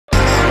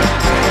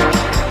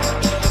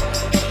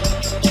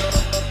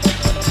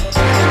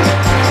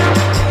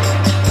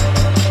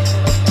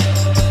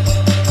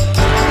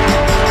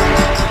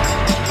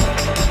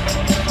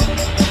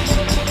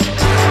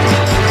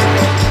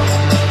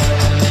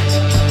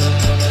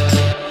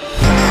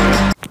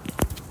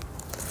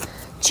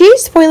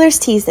Spoilers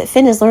tease that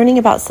Finn is learning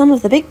about some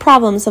of the big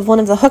problems of one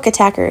of the Hook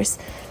attackers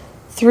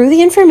through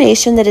the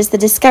information that is the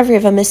discovery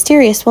of a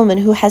mysterious woman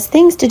who has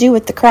things to do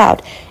with the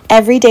crowd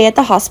every day at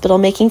the hospital,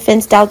 making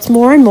Finn's doubts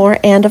more and more,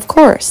 and, of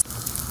course,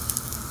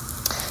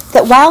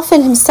 that while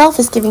Finn himself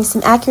is giving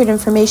some accurate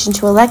information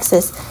to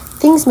Alexis,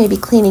 things may be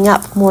cleaning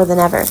up more than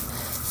ever.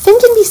 Finn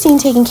can be seen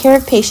taking care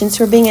of patients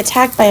who are being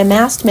attacked by a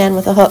masked man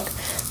with a hook,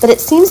 but it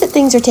seems that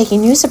things are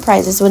taking new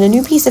surprises when a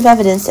new piece of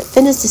evidence that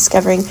Finn is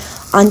discovering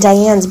on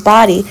Diane's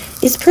body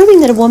is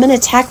proving that a woman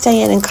attacked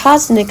Diane and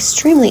caused an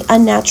extremely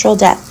unnatural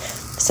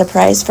death.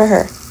 Surprise for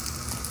her.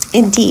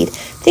 Indeed,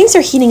 things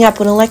are heating up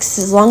when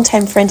Alexis's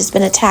longtime friend has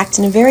been attacked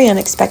in a very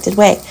unexpected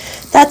way.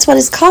 That's what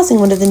is causing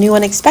one of the new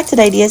unexpected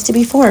ideas to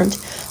be formed.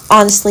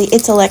 Honestly,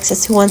 it's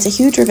Alexis who wants a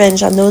huge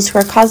revenge on those who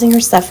are causing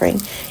her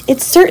suffering.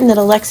 It's certain that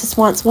Alexis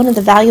wants one of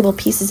the valuable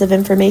pieces of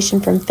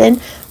information from Finn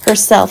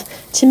herself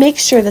to make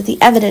sure that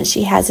the evidence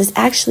she has is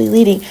actually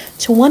leading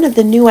to one of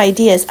the new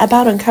ideas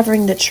about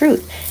uncovering the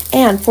truth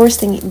and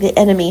forcing the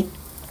enemy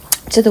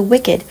to the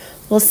wicked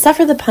will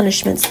suffer the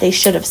punishments they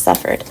should have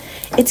suffered.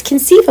 It's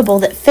conceivable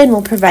that Finn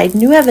will provide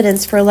new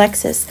evidence for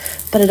Alexis,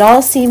 but it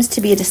all seems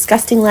to be a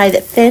disgusting lie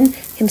that Finn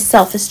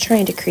himself is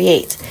trying to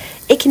create.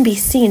 It can be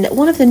seen that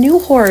one of the new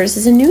horrors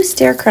is a new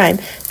stair crime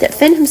that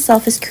Finn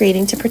himself is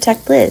creating to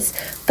protect Liz,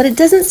 but it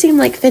doesn't seem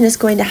like Finn is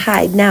going to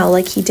hide now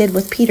like he did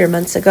with Peter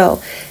months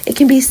ago. It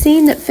can be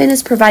seen that Finn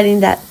is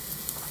providing that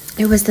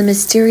it was the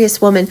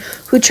mysterious woman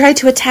who tried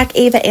to attack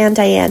Ava and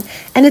Diane,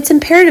 and it's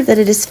imperative that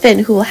it is Finn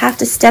who will have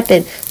to step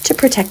in to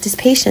protect his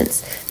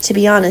patients. To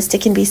be honest,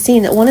 it can be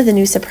seen that one of the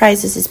new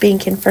surprises is being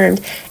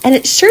confirmed, and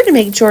it's sure to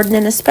make Jordan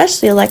and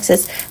especially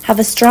Alexis have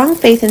a strong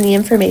faith in the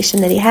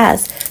information that he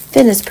has.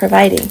 Finn is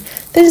providing.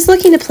 Finn is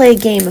looking to play a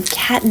game of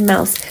cat and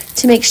mouse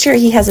to make sure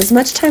he has as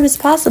much time as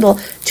possible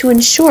to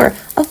ensure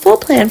a full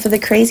plan for the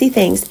crazy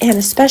things and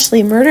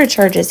especially murder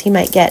charges he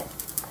might get.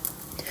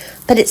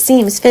 But it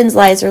seems Finn's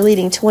lies are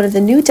leading to one of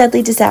the new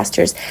deadly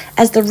disasters,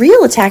 as the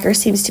real attacker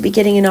seems to be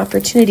getting an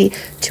opportunity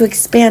to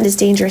expand his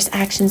dangerous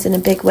actions in a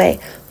big way,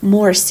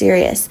 more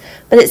serious.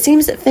 But it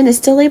seems that Finn is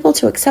still able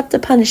to accept the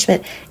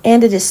punishment,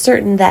 and it is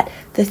certain that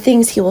the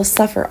things he will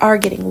suffer are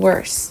getting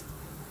worse.